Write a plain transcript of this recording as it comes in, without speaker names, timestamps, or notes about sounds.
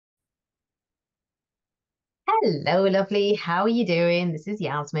Hello, lovely. How are you doing? This is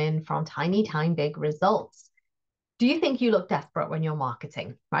Yasmin from Tiny Time Big Results. Do you think you look desperate when you're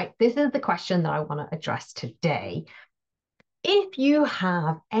marketing? Right? This is the question that I want to address today. If you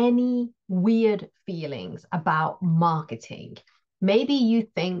have any weird feelings about marketing, maybe you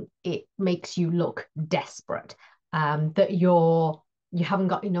think it makes you look desperate, that you haven't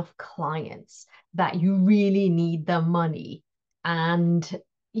got enough clients, that you really need the money, and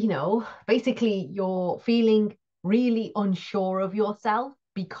basically you're feeling really unsure of yourself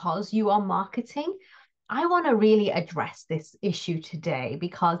because you are marketing. I want to really address this issue today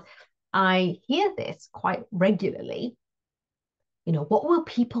because I hear this quite regularly. What will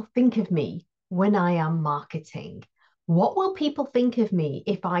people think of me when I am marketing? What will people think of me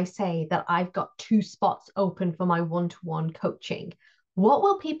if I say that I've got two spots open for my one-to-one coaching? What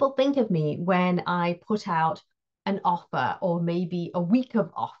will people think of me when I put out an offer or maybe a week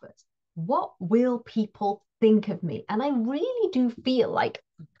of offers? What will people think of me? And I really do feel like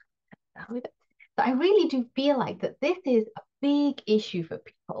that this is a big issue for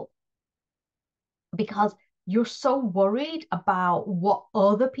people because you're so worried about what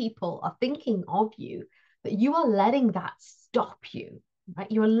other people are thinking of you that you are letting that stop you, right?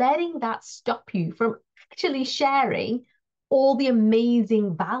 You're letting that stop you from actually sharing all the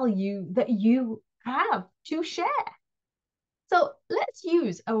amazing value that you have to share. So let's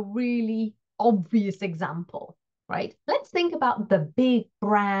use a really obvious example, right? Let's think about the big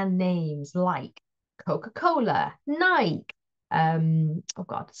brand names like Coca-Cola, Nike, oh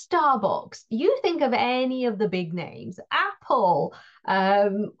God, Starbucks. You think of any of the big names, Apple,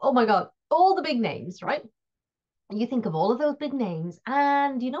 oh my God, all the big names, right? You think of all of those big names,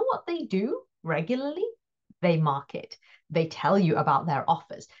 and you know what they do regularly? They market. They tell you about their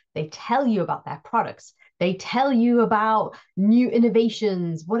offers. They tell you about their products. They tell you about new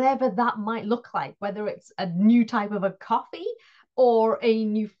innovations, whatever that might look like, whether it's a new type of a coffee or a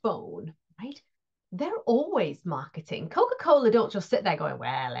new phone, right? They're always marketing. Coca-Cola don't just sit there going,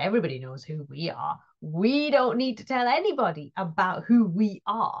 well, everybody knows who we are. We don't need to tell anybody about who we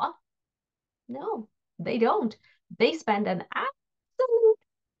are. No, they don't. They spend an absolute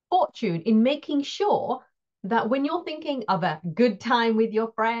fortune in making sure that when you're thinking of a good time with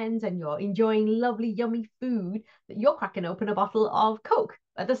your friends and you're enjoying lovely, yummy food, that you're cracking open a bottle of Coke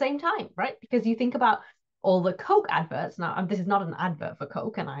at the same time, right? Because you think about all the Coke adverts. Now, this is not an advert for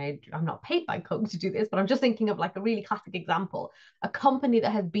Coke, and I'm not paid by Coke to do this, but I'm just thinking of like a really classic example, a company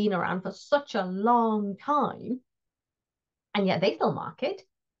that has been around for such a long time, and yet they still market.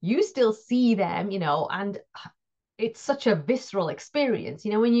 You still see them, and it's such a visceral experience.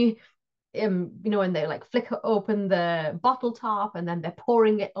 When they like flick open the bottle top and then they're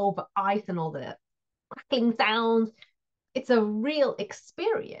pouring it over ice and all the crackling sounds. It's a real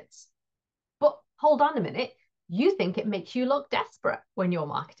experience. But hold on a minute. You think it makes you look desperate when you're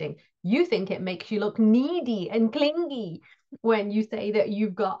marketing. You think it makes you look needy and clingy when you say that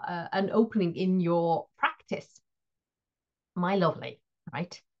you've got an opening in your practice. My lovely,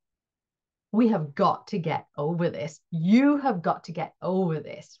 right? We have got to get over this. You have got to get over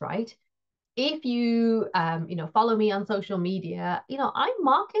this, right? If you follow me on social media, I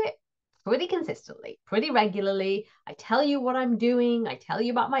market pretty consistently, pretty regularly. I tell you what I'm doing. I tell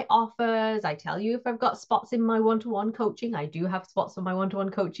you about my offers. I tell you if I've got spots in my one-to-one coaching. I do have spots for my one-to-one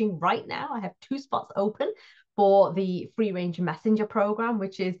coaching right now. I have two spots open for the free range messenger program,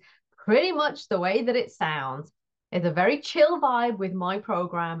 which is pretty much the way that it sounds. It's a very chill vibe with my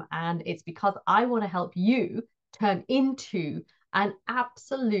program, and it's because I want to help you turn into an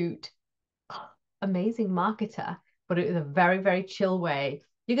absolute amazing marketer, but it is a very, very chill way.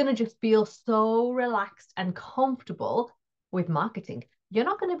 You're going to just feel so relaxed and comfortable with marketing. You're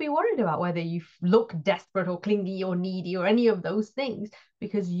not going to be worried about whether you look desperate or clingy or needy or any of those things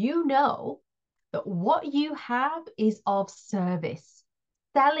because you know that what you have is of service.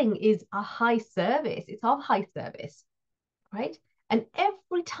 Selling is a high service, it's of high service, right? And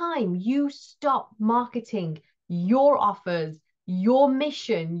every time you stop marketing your offers, your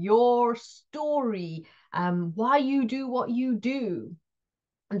mission, your story, why you do what you do,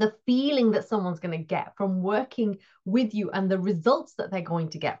 and the feeling that someone's going to get from working with you and the results that they're going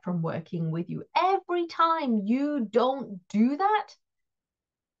to get from working with you, every time you don't do that,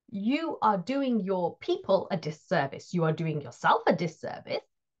 you are doing your people a disservice. You are doing yourself a disservice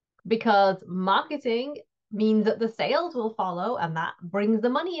because marketing means that the sales will follow and that brings the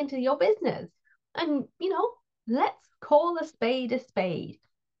money into your business. And, let's call a spade a spade.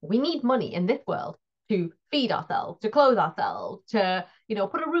 We need money in this world to feed ourselves, to clothe ourselves, to,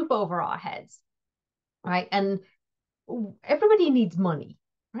 put a roof over our heads, right? And everybody needs money,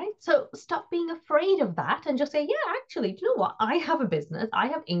 right? So stop being afraid of that and just say, yeah, actually, do you know what? I have a business, I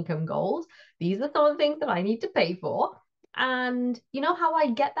have income goals. These are some of the things that I need to pay for. And you know how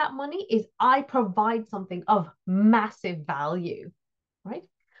I get that money is I provide something of massive value, right?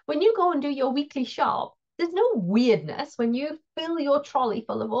 When you go and do your weekly shop, there's no weirdness when you fill your trolley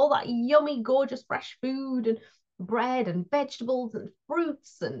full of all that yummy, gorgeous, fresh food and bread and vegetables and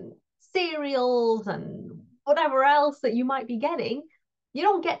fruits and cereals and whatever else that you might be getting. You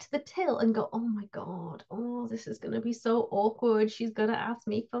don't get to the till and go, oh my God, oh, this is going to be so awkward. She's going to ask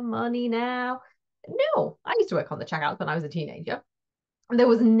me for money now. No, I used to work on the checkouts when I was a teenager. And there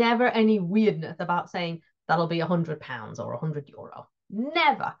was never any weirdness about saying that'll be £100 or €100.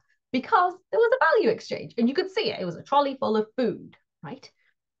 Never, because there was a value exchange and you could see it. It was a trolley full of food, right?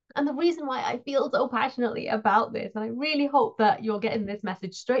 And the reason why I feel so passionately about this, and I really hope that you're getting this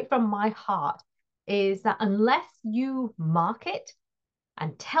message straight from my heart, is that unless you market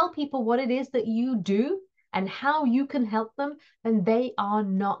and tell people what it is that you do and how you can help them, then they are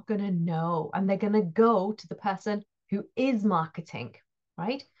not going to know. And they're going to go to the person who is marketing,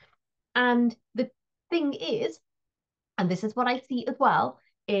 right? And the thing is, and this is what I see as well,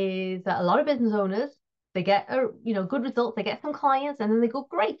 is that a lot of business owners, they get good results, they get some clients, and then they go,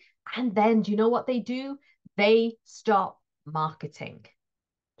 great. And then do you know what they do? They stop marketing.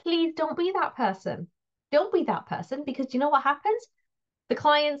 Please don't be that person. Don't be that person, because do you know what happens? The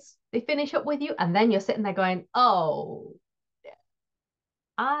clients, they finish up with you, and then you're sitting there going, oh,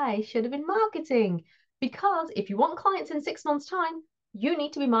 I should have been marketing. Because if you want clients in 6 months' time, you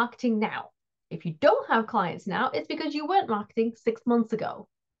need to be marketing now. If you don't have clients now, it's because you weren't marketing 6 months ago,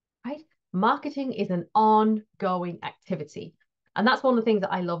 right? Marketing is an ongoing activity. And that's one of the things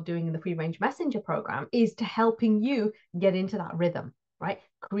that I love doing in the free range messenger program, is to helping you get into that rhythm, right?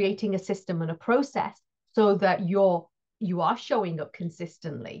 Creating a system and a process so that you are showing up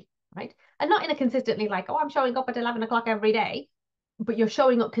consistently, right? And not in a consistently like, oh, I'm showing up at 11 o'clock every day, but you're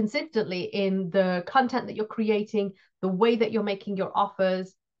showing up consistently in the content that you're creating, the way that you're making your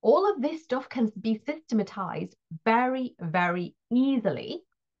offers. All of this stuff can be systematized very, very easily.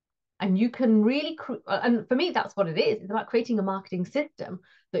 And you can really, and for me, that's what it is. It's about creating a marketing system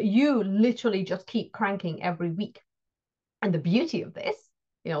that you literally just keep cranking every week. And the beauty of this,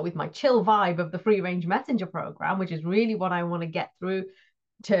 with my chill vibe of the free range messenger program, which is really what I want to get through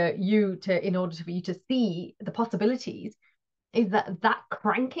to you in order for you to see the possibilities, is that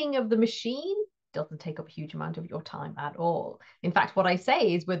cranking of the machine doesn't take up a huge amount of your time at all. In fact, what I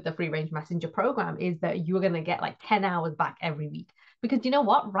say is with the free range messenger program is that you're going to get like 10 hours back every week. Because you know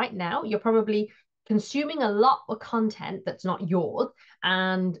what? Right now, you're probably consuming a lot of content that's not yours,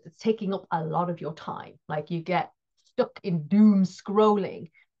 and it's taking up a lot of your time. Like, you get stuck in doom scrolling.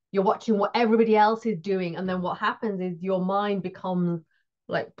 You're watching what everybody else is doing. And then what happens is your mind becomes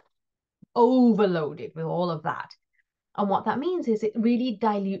like overloaded with all of that. And what that means is it really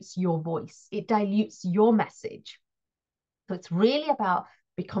dilutes your voice, it dilutes your message. So it's really about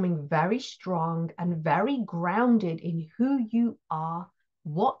becoming very strong and very grounded in who you are,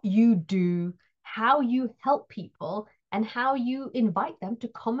 what you do, how you help people, and how you invite them to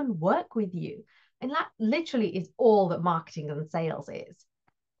come and work with you. And that literally is all that marketing and sales is.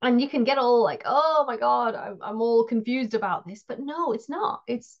 And you can get all like, oh my God, I'm all confused about this. But no, it's not.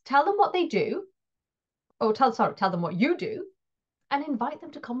 It's tell them what they do, or tell them what you do, and invite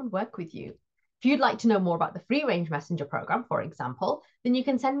them to come and work with you. If you'd like to know more about the free range messenger program, for example, then you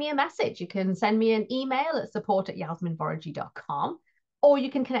can send me a message. You can send me an email at support@yasminvorajee.com, or you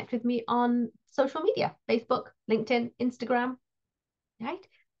can connect with me on social media, Facebook, LinkedIn, Instagram, right?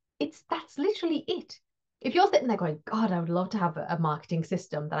 That's literally it. If you're sitting there going, God, I would love to have a marketing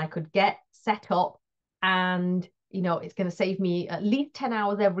system that I could get set up, and it's going to save me at least 10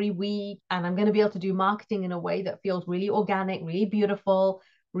 hours every week, and I'm going to be able to do marketing in a way that feels really organic, really beautiful,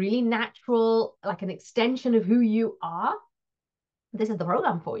 really natural, like an extension of who you are, this is the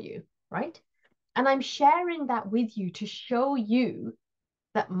program for you, right? And I'm sharing that with you to show you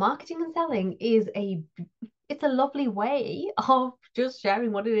that marketing and selling it's a lovely way of just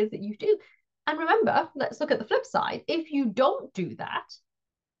sharing what it is that you do. And remember, let's look at the flip side. If you don't do that,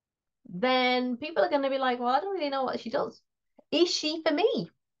 then people are going to be like, well, I don't really know what she does. Is she for me?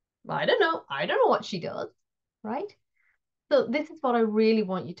 Well, I don't know. I don't know what she does, right? So this is what I really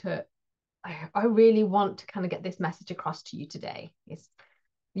want you to, I really want to kind of get this message across to you today. Is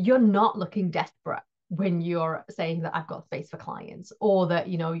you're not looking desperate when you're saying that I've got space for clients, or that,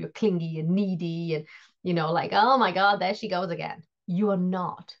 you're clingy and needy and, like, oh my God, there she goes again. You are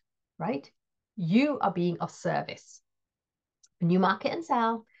not, right? You are being of service. When you market and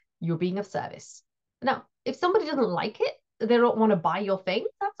sell, you're being of service. Now, if somebody doesn't like it, they don't want to buy your thing,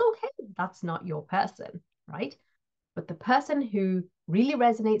 that's okay. That's not your person, right? But the person who really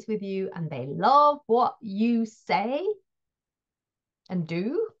resonates with you and they love what you say and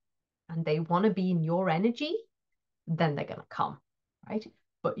do, and they want to be in your energy, then they're going to come, right?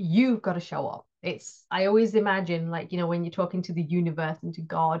 But you've got to show up. I always imagine, like, when you're talking to the universe and to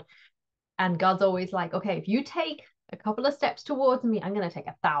God, and God's always like, okay, if you take a couple of steps towards me, I'm going to take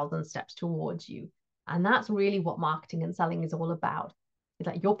 1,000 steps towards you. And that's really what marketing and selling is all about. It's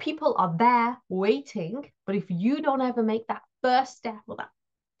like your people are there waiting, but if you don't ever make that first step or that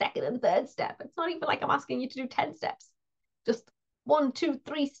second and third step, it's not even like I'm asking you to do 10 steps, just 1, 2,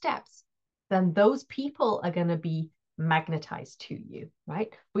 3 steps, then those people are going to be magnetized to you,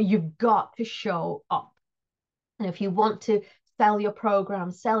 right? But you've got to show up. And if you want to sell your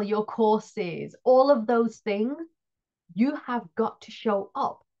program, sell your courses, all of those things, you have got to show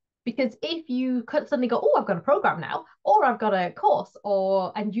up. Because if you could suddenly go, oh, I've got a program now, or I've got a course,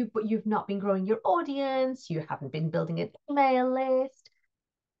 but you've not been growing your audience, you haven't been building an email list,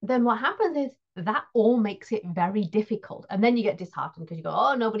 then what happens is that all makes it very difficult. And then you get disheartened because you go,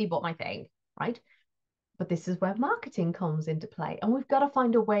 oh, nobody bought my thing, right? But this is where marketing comes into play. And we've got to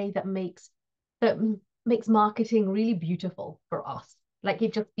find a way that makes marketing really beautiful for us. Like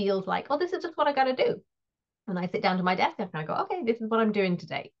it just feels like, oh, this is just what I got to do. And I sit down to my desk and I go, okay, this is what I'm doing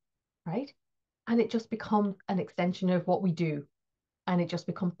today, right? And it just becomes an extension of what we do. And it just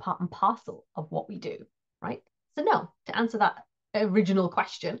becomes part and parcel of what we do, right? So no, to answer that original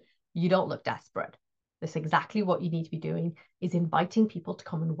question, you don't look desperate. That's exactly what you need to be doing, is inviting people to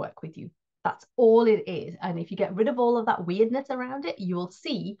come and work with you. That's all it is. And if you get rid of all of that weirdness around it, you will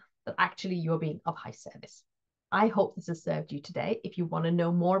see that actually you're being of high service. I hope this has served you today. If you want to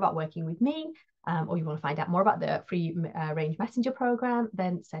know more about working with me, or you want to find out more about the free range messenger program,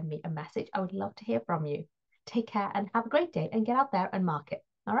 then send me a message. I would love to hear from you. Take care and have a great day and get out there and market.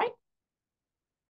 All right.